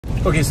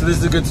Okay, so this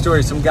is a good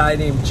story. Some guy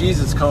named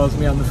Jesus calls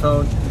me on the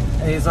phone,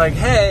 and he's like,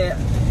 hey,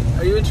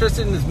 are you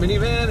interested in this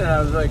minivan? And I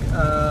was like,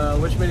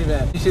 which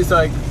minivan? She's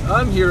like,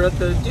 I'm here at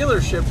the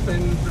dealership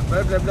and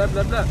blah, blah, blah,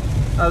 blah, blah.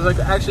 I was like,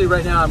 actually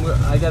right now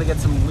I got to get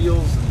some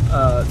wheels,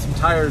 some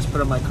tires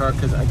put on my car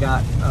because I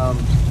got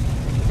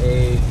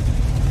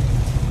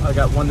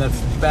one that's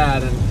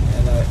bad and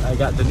I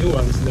got the new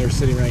ones and they're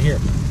sitting right here.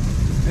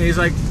 And he's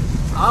like,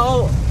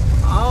 I'll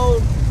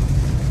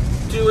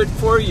do it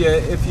for you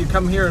if you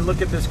come here and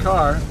look at this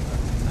car.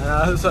 And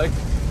I was like,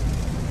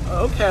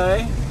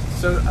 okay.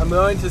 So I'm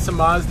going to some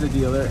Mazda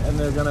dealer and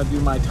they're gonna do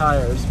my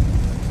tires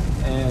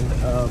and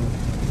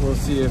we'll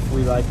see if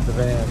we like the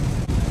van.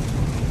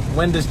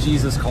 When does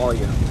Jesus call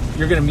you?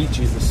 You're gonna meet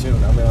Jesus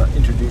soon. I'm gonna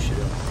introduce you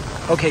to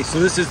him. Okay, so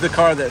this is the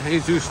car that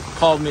Jesus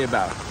called me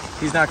about.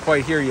 He's not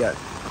quite here yet.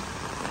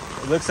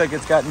 It looks like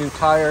it's got new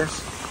tires.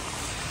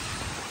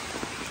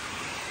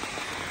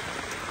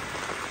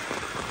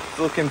 It's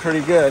looking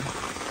pretty good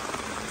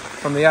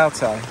from the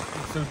outside.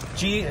 So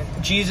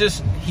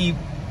Jesus, he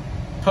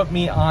put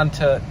me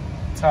onto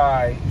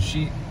Ty.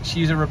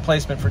 She's a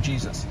replacement for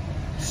Jesus.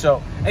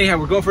 So anyhow,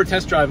 we're going for a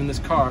test drive in this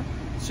car.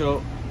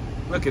 So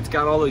look, it's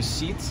got all those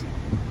seats.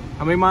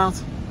 How many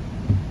miles?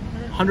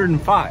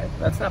 105.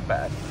 That's not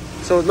bad.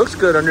 So it looks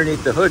good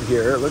underneath the hood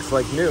here. It looks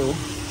like new.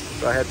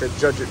 So I had to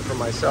judge it for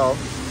myself.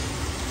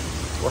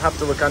 We'll have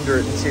to look under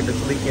it and see if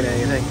it's leaking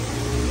anything.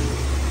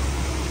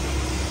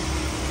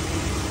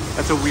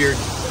 That's a weird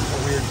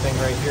thing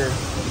right here.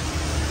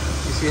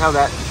 You see how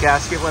that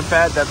gasket went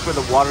bad? That's where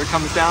the water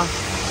comes down,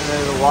 and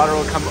then the water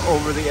will come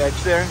over the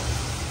edge there.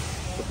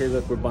 Okay,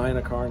 look, we're buying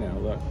a car now,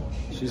 look.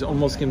 She's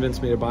almost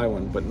convinced me to buy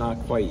one, but not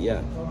quite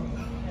yet.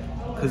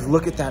 Because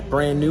look at that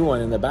brand new one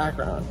in the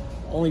background.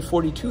 Only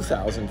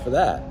 $42,000 for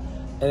that.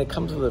 And it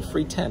comes with a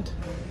free tent.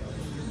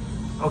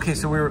 Okay,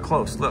 so we were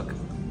close, look.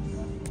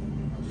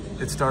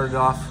 It started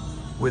off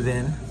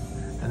within,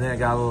 and then it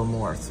got a little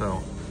more.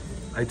 So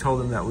I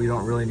told him that we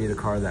don't really need a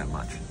car that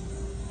much.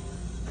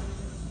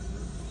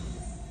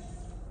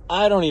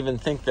 I don't even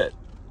think that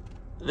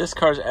this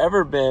car's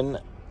ever been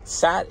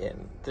sat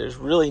in. There's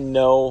really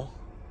no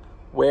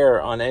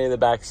wear on any of the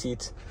back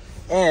seats.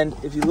 And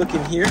if you look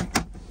in here,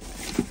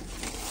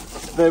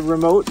 the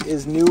remote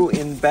is new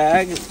in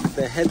bag.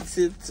 The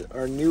headsets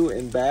are new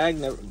in bag.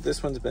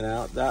 This one's been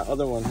out. That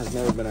other one has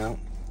never been out.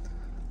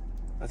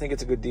 I think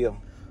it's a good deal.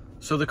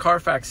 So the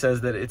Carfax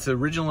says that it's an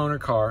original owner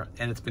car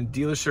and it's been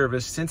dealer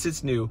serviced since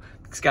it's new.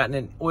 It's gotten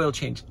an oil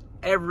change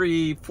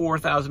every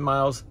 4,000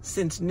 miles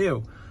since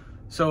new.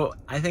 So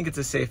I think it's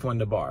a safe one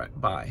to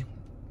buy,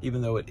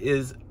 even though it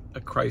is a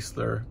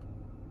Chrysler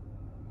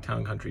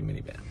Town Country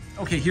minivan.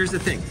 Okay, here's the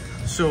thing.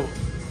 So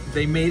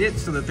they made it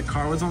so that the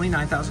car was only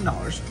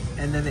 $9,000,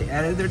 and then they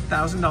added their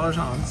 $1,000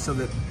 on so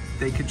that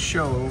they could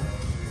show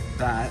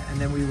that, and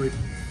then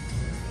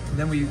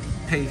we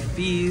pay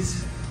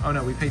fees. Oh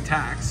no, we pay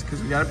tax,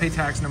 because we gotta pay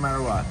tax no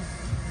matter what.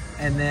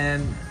 And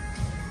then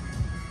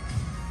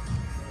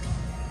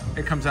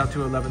it comes out to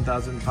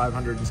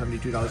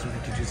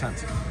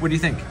 $11,572.52. What do you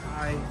think?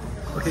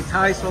 Okay,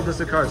 Ty sold us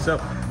a car. So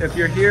if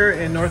you're here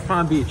in North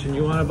Palm Beach and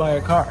you wanna buy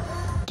a car,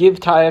 give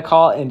Ty a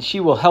call and she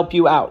will help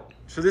you out.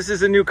 So this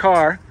is a new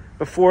car.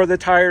 Before the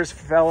tires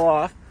fell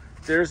off,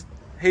 there's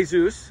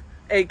Jesus,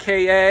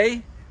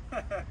 AKA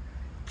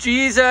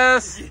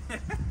Jesus.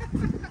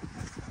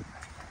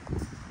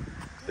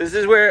 This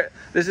is where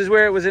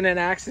it was in an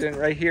accident,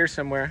 right here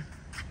somewhere.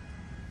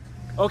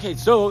 Okay,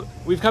 so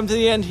we've come to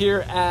the end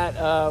here at,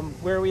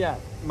 where are we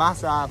at?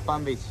 Mazda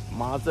Palm Beach.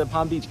 Mazda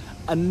Palm Beach.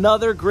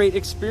 Another great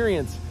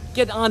experience.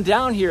 Get on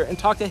down here and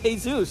talk to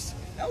Jesus.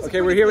 Okay,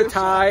 we're here with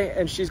Ty,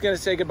 and she's gonna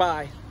say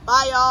goodbye.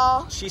 Bye,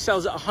 y'all. She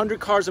sells 100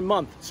 cars a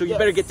month, so you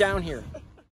better get down here.